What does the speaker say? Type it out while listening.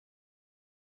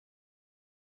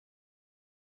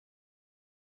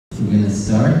going to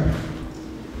start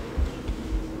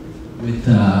with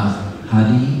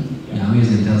Hadi. Yami is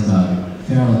going to tell us about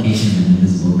fair allocation of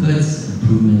indivisible goods,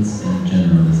 improvements, and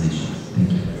generalizations.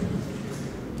 Thank you.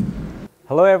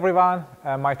 Hello, everyone.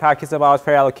 My talk is about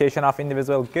fair allocation of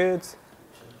indivisible goods.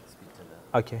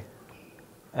 Okay.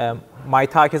 My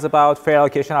talk is about fair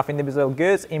allocation of indivisible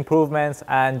goods, improvements,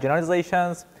 and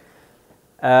generalizations.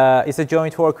 It's a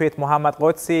joint work with Mohammad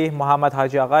Ghodsi, Mohammad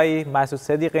Hajiaghayi, Masoud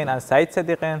Seddighin, and Saeed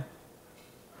Seddighin.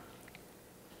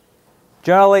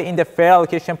 Generally, in the fair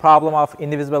allocation problem of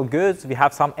indivisible goods, we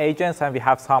have some agents and we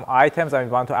have some items, and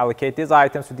we want to allocate these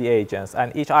items to the agents.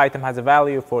 And each item has a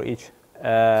value for each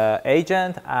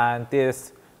agent, and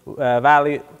this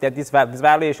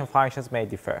valuation functions may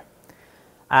differ.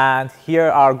 And here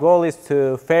our goal is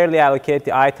to fairly allocate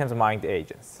the items among the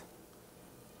agents.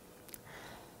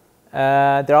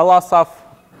 There are lots of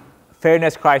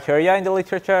fairness criteria in the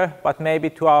literature, but maybe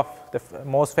two of the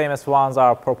most famous ones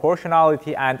are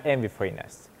proportionality and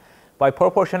envy-freeness. By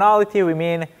proportionality, we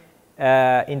mean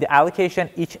in the allocation,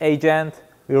 each agent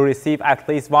will receive at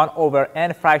least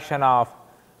 1/n fraction of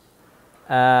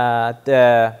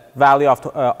the value of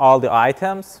all the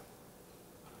items.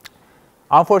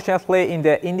 Unfortunately, in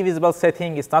the indivisible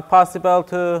setting, it's not possible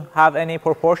to have any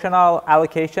proportional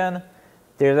allocation.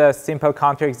 There's a simple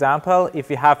counterexample. If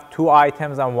we have two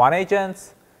items and one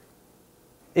agent,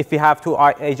 if we have two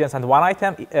agents and one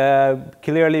item,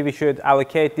 clearly we should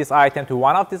allocate this item to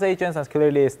one of these agents, and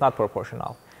clearly it's not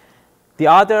proportional. The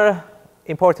other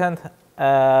important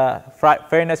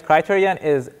fairness criterion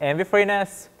is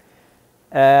envy-freeness.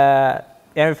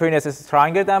 Envy-freeness is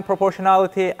stronger than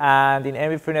proportionality, and in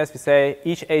envy-freeness we say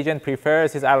each agent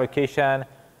prefers his allocation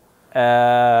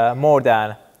more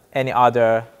than any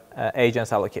other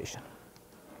agent's allocation.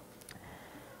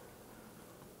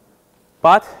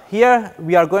 But here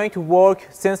we are going to work,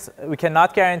 since we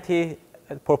cannot guarantee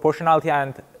proportionality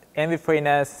and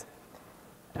envy-freeness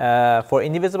for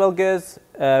indivisible goods,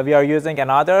 we are using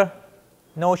another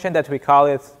notion that we call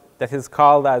it, that is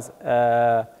called as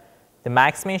the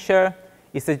max-min share.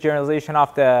 It's a generalization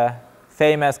of the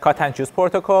famous cut and choose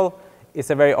protocol. It's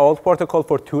a very old protocol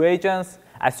for two agents.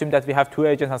 Assume that we have two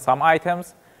agents and some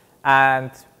items,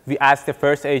 and we ask the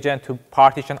first agent to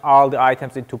partition all the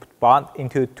items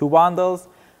into two bundles,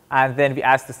 and then we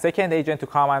ask the second agent to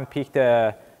come and pick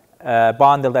the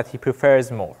bundle that he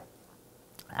prefers more.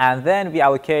 And then we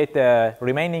allocate the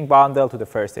remaining bundle to the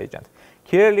first agent.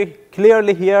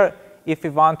 Clearly here, if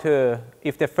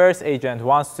the first agent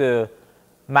wants to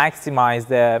maximize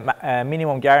the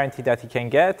minimum guarantee that he can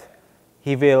get,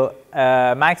 he will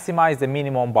maximize the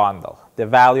minimum bundle, the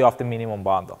value of the minimum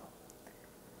bundle.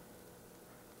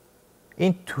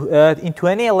 In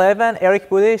 2011, Eric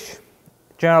Budish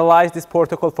generalized this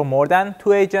protocol for more than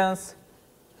two agents,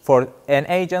 for n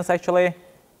agents actually,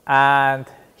 and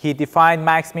he defined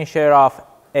max-min share of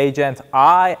agent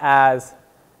I as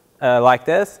like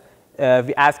this.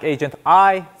 We ask agent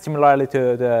I, similarly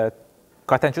to the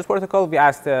cut and choose protocol, we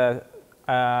ask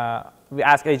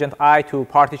agent I to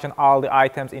partition all the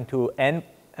items into n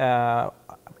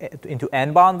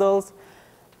bundles,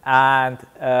 and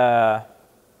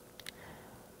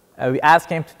we ask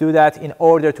him to do that in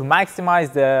order to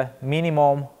maximize the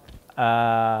minimum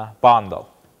bundle,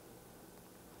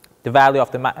 to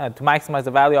maximize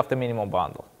the value of the minimum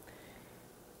bundle.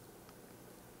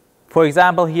 For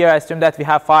example, here I assume that we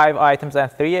have 5 items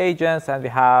and 3 agents, and we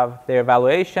have their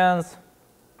valuations,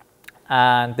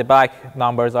 and the black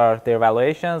numbers are their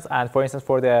valuations. And for instance,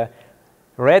 for the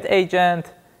red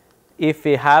agent, if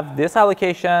we have this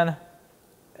allocation,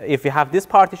 if we have this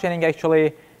partitioning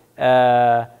actually,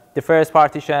 the first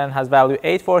partition has value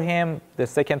 8 for him, the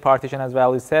second partition has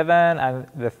value 7, and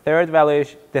the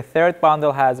third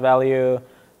bundle has value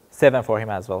 7 for him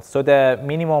as well. So the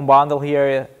minimum bundle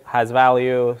here has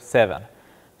value 7.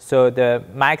 So the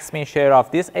max-min share of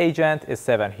this agent is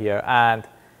 7 here, and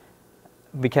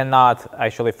we cannot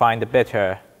actually find a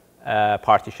better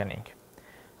partitioning.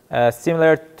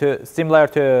 Similar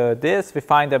to this, we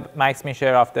find the max-min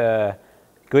share of the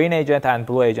green agent and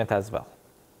blue agent as well.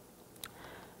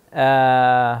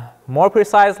 More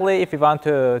precisely, if we want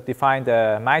to define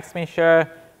the max-min share,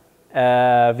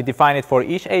 we define it for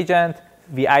each agent.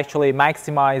 We actually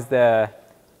maximize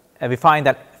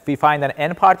we find an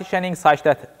n partitioning such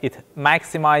that it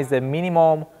maximizes the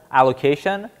minimum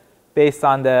allocation based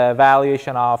on the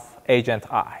valuation of agent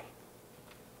I.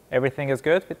 Everything is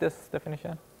good with this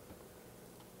definition?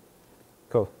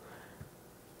 Cool.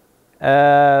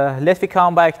 Let's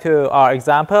come back to our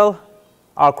example.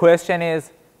 Our question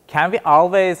is, can we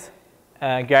always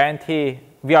guarantee,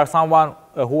 we are someone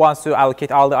who wants to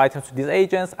allocate all the items to these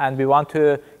agents, and we want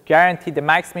to guarantee the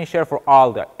max mean share for all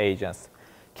the agents.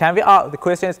 Can we, the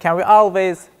question is, can we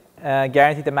always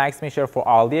guarantee the max mean share for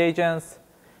all the agents?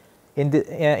 In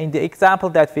the example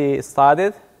that we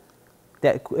studied,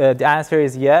 the answer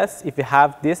is yes. If we have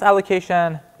this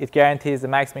allocation, it guarantees the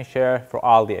max mean share for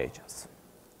all the agents.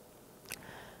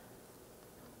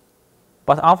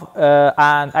 But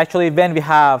and actually, when we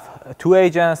have two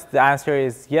agents, the answer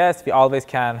is yes. We always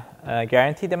can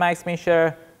guarantee the max mean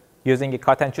share using a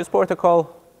cut and choose protocol.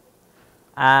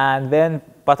 And then,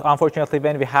 but unfortunately,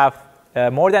 when we have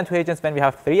more than two agents, when we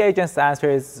have three agents, the answer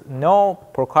is no.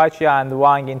 Procaccia and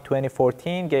Wang in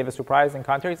 2014 gave a surprising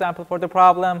counterexample for the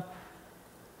problem.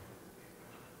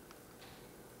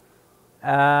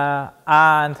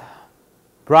 And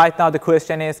right now the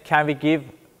question is, can we give,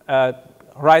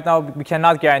 right now we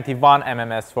cannot guarantee one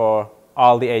MMS for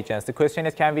all the agents. The question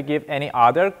is, can we give any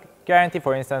other guarantee,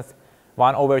 for instance,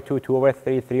 1/2,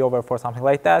 2/3, 3/4, something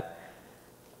like that?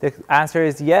 The answer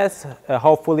is yes.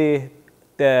 Hopefully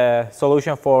the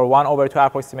solution for 1/2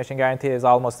 approximation guarantee is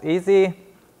almost easy.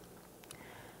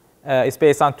 It's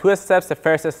based on two steps. The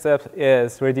first step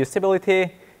is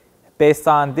reducibility. Based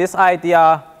on this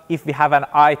idea, if we have an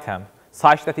item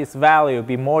such that its value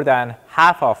be more than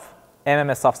half of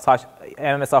MMS of such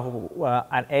MMS of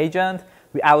an agent,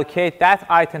 we allocate that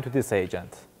item to this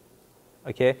agent.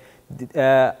 Okay,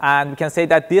 and we can say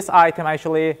that this item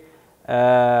actually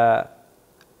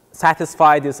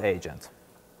satisfies this agent.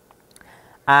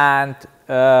 And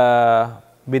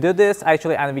we do this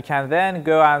actually, and we can then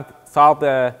go and solve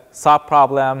the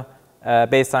sub-problem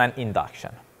based on an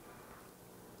induction.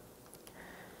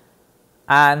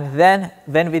 And then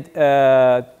when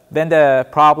the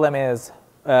problem is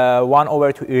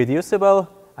 1/2 irreducible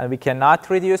and we cannot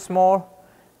reduce more,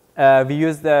 we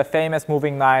use the famous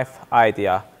moving knife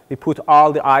idea. We put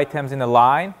all the items in a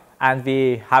line, and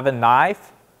we have a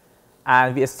knife,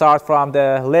 and we start from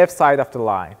the left side of the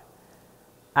line.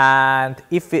 And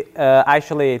if we,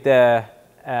 actually the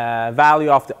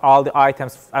value of all the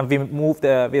items, and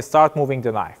we start moving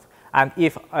the knife. And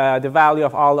if the value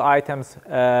of all the items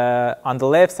on the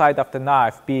left side of the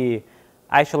knife be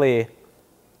actually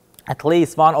at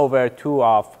least 1/2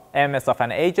 of MMS of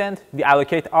an agent, we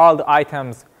allocate all the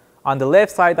items on the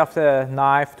left side of the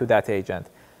knife to that agent.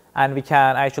 And we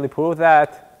can actually prove that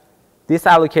this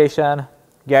allocation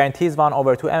guarantees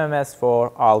 1/2 MMS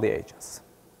for all the agents.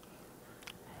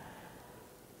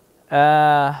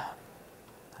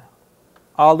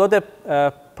 Although the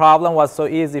problem was so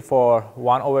easy for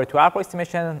 1/2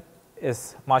 approximation,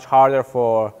 it's much harder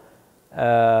for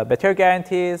better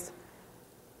guarantees.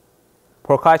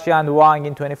 Procaccia and Wang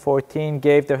in 2014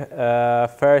 gave the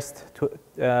first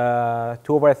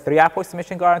 2/3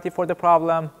 approximation guarantee for the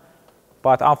problem,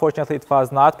 but unfortunately it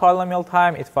was not polynomial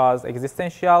time, it was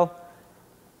existential.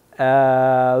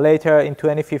 Later in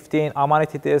 2015,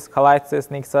 Amanitidis,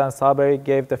 Kalaitis, Nixon, and Saberi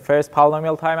gave the first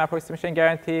polynomial time approximation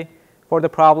guarantee for the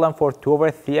problem for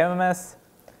 2/3 MMS.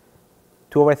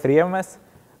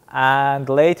 And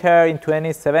later in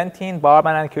 2017,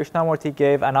 Barman and Krishnamurti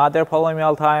gave another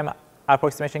polynomial time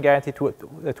approximation guarantee,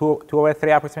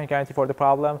 2/3 approximation guarantee for the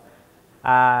problem.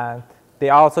 And they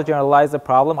also generalized the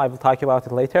problem. I will talk about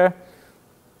it later.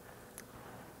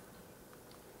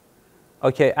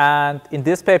 Okay, and in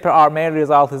this paper, our main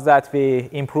result is that we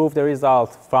improved the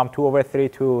result from 2/3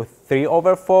 to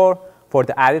 3/4 for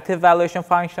the additive valuation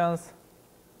functions.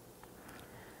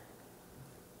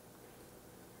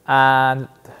 And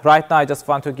right now, I just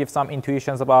want to give some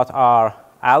intuitions about our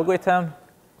algorithm.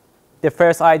 The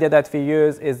first idea that we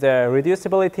use is the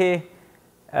reducibility.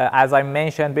 As I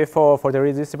mentioned before, for the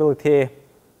reducibility,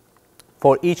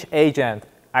 for each agent,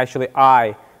 actually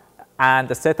I, and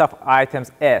the set of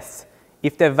items S,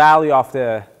 if the value of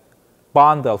the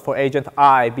bundle for agent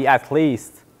I be at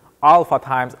least alpha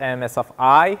times MMS of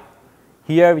I,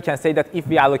 here we can say that if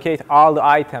we allocate all the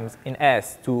items in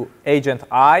S to agent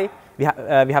I,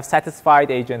 we have satisfied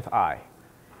agent I.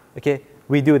 Okay,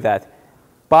 we do that.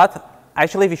 But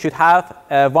actually, we should have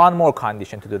one more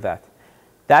condition to do that.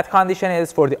 That condition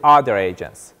is for the other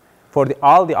agents. For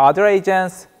all the other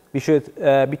agents, we should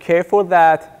be careful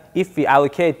that if we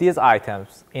allocate these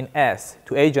items in S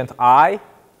to agent I,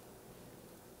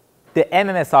 the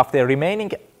MMS of the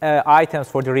remaining items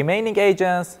for the remaining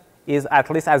agents is at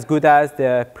least as good as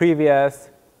the previous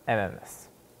MMS.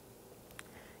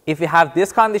 If we have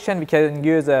this condition, we can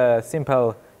use a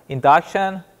simple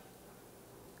induction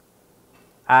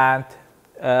and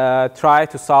try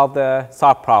to solve the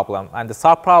sub-problem. And the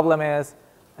sub-problem is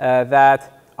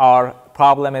that our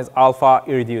problem is alpha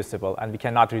irreducible, and we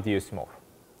cannot reduce more.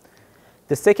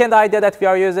 The second idea that we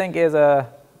are using is a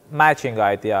matching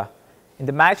idea. In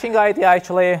the matching idea,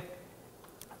 actually,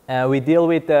 we deal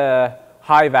with the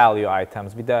high value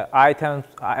items. With the items,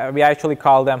 we actually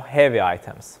call them heavy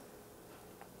items.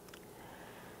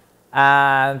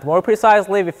 And more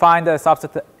precisely, we find the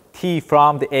subset T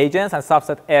from the agents and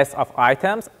subset S of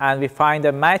items, and we find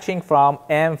a matching from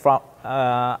M from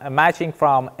a matching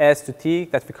from S to T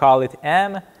that we call it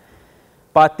M.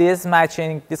 But this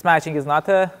matching is not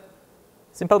a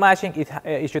simple matching.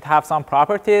 It should have some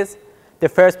properties. The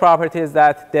first property is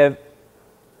that the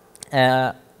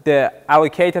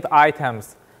allocated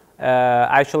items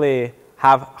actually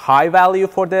have high value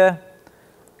for the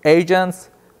agents.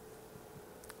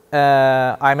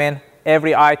 I mean,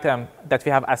 every item that we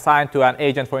have assigned to an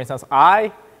agent, for instance,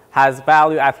 I, has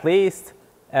value at least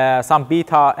some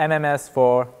beta MMS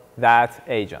for that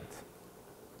agent.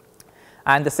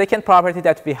 And the second property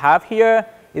that we have here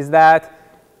is that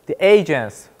the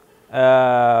agents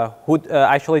who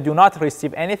actually do not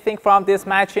receive anything from this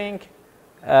matching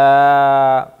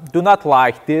do not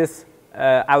like these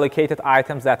allocated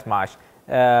items that much.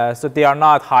 So they are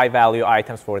not high value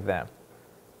items for them.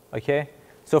 Okay?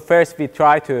 So first we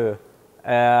try to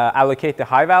allocate the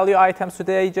high value items to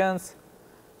the agents,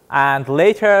 and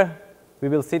later we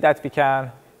will see that we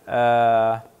can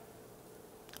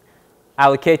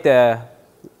allocate the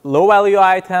low value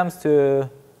items to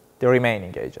the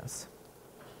remaining agents.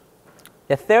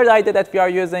 The third idea that we are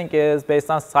using is based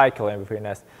on cycle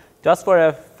envy-freeness. Just for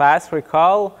a fast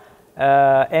recall,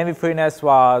 envy-freeness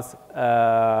was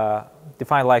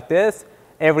defined like this.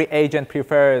 Every agent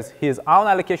prefers his own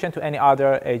allocation to any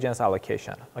other agent's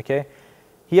allocation. Okay?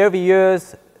 Here we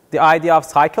use the idea of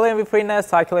cycle envy-freeness.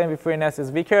 Cycle envy-freeness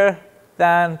is weaker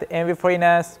than the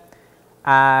envy-freeness.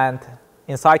 And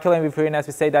in cycle envy-freeness,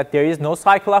 we say that there is no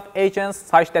cycle of agents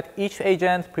such that each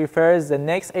agent prefers the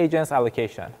next agent's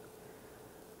allocation.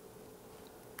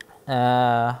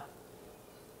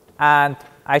 And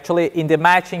actually, in the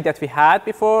matching that we had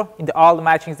before, in all the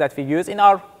matchings that we use in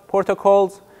our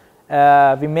protocols,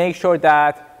 we make sure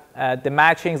that the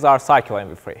matchings are cycle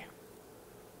envy-free.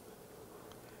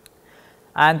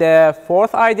 And the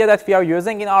fourth idea that we are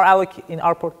using in our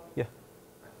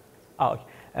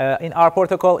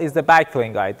protocol is the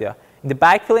backfilling idea. And the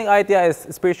backfilling idea is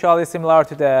spiritually similar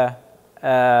to the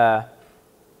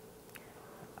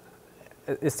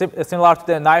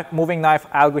moving knife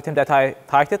algorithm that I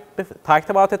talked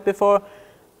about it before,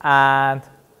 and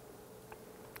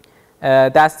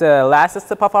that's the last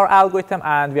step of our algorithm,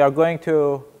 and we are going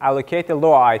to allocate the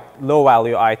low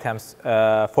value items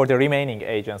for the remaining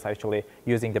agents, actually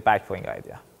using the backfilling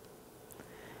idea.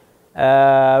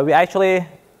 We actually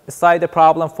decide the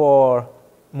problem for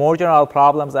more general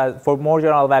problems, for more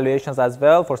general valuations as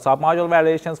well, for submodule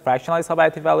valuations, fractionalized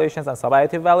subadditive valuations, and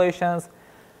subadditive valuations.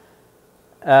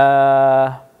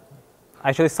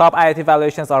 Actually, subadditive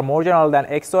valuations are more general than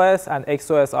XOS, and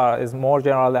XOS is more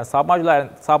general than submodular, and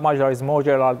submodular is more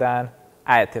general than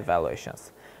additive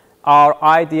valuations. Our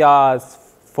ideas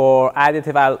for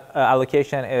additive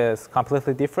allocation is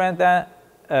completely different than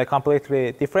the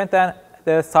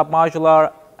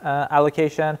submodular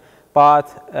allocation, but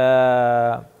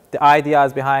the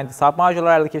ideas behind the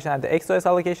submodular allocation and the XOS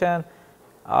allocation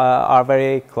are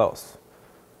very close.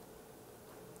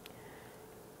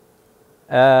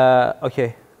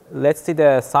 Okay, let's see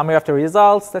the summary of the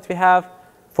results that we have.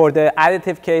 For the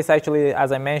additive case, actually,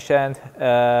 as I mentioned,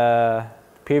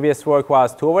 previous work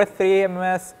was 2/3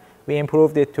 MMS. We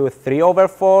improved it to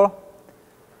 3/4.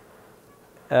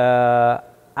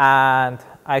 And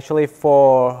actually,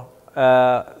 for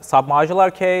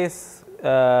submodular case,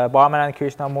 Barman and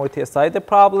Krishnamurti studied the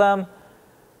problem,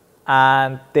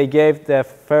 and they gave the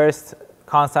first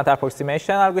constant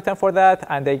approximation algorithm for that,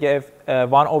 and they gave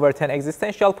 1/10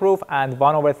 existential proof and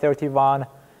 1/31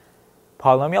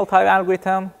 polynomial type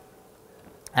algorithm.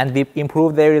 And we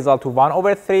improved their result to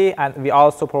 1/3, and we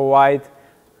also provide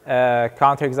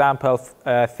counterexample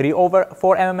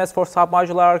 3/4 MMS for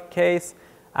submodular case.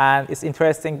 And it's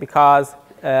interesting because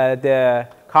the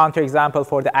counterexample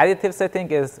for the additive setting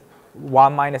is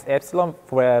 1 - epsilon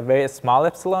for a very small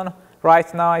epsilon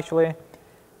right now, actually.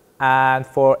 And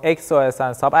for XOS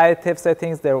and subadditive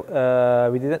settings, there,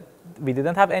 we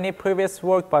didn't have any previous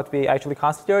work, but we actually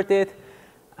considered it.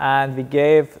 And we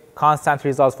gave constant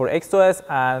results for XOS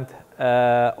and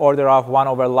order of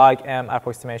 1/log m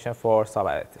approximation for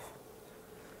subadditive.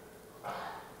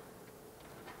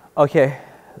 Okay,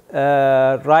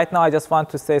 right now I just want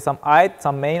to say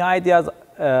some main ideas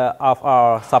of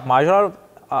our submodular,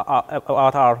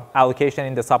 about our allocation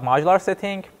in the submodular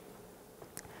setting.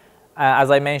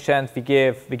 As I mentioned, we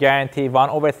guarantee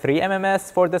 1/3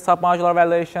 MMS for the submodular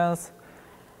valuations.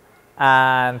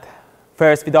 And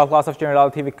first, without loss of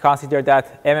generality, we consider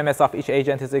that MMS of each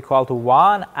agent is equal to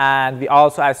 1. And we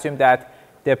also assume that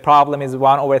the problem is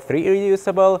 1 over 3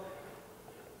 irreducible.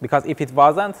 Because if it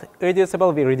wasn't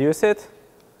irreducible, we reduce it.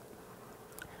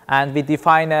 And we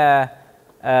define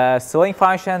a ceiling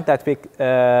function that we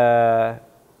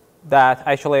that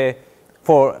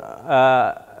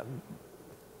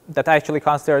actually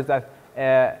considers that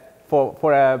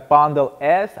for a bundle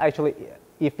S, actually,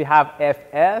 if we have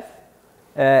Fs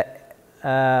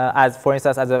as, for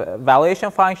instance, as a valuation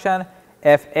function,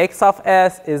 Fx of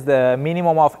S is the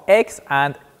minimum of X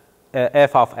and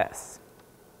F of S.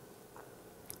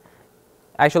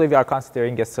 Actually, we are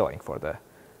considering a ceiling for the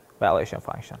valuation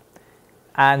function.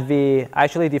 And we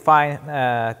actually define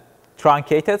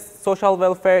truncated social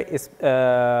welfare.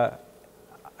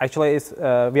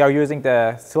 We are using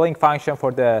the ceiling function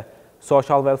for the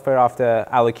social welfare of the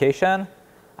allocation.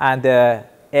 And the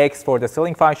X for the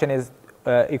ceiling function is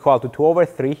equal to 2 over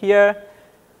 3 here.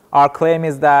 Our claim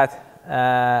is that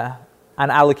an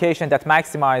allocation that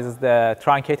maximizes the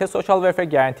truncated social welfare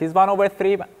guarantees 1 over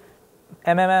 3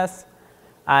 MMS.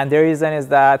 And the reason is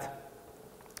that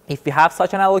if we have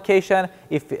such an allocation,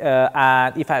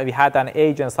 and if we had an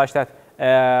agent such that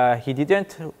he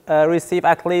didn't receive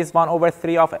at least 1 over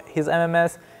 3 of his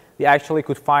MMS, we actually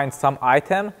could find some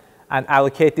item and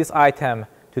allocate this item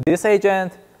to this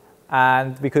agent.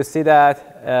 And we could see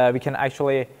that we can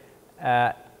actually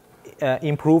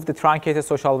improve the truncated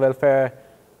social welfare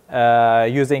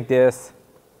using this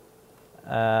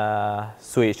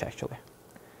switch, actually.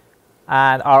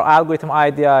 And our algorithm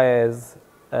idea is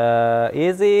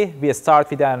easy. We start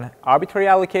with an arbitrary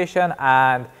allocation,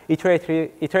 and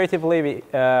iteratively we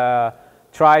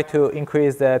try to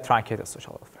increase the truncated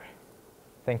social welfare.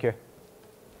 Thank you.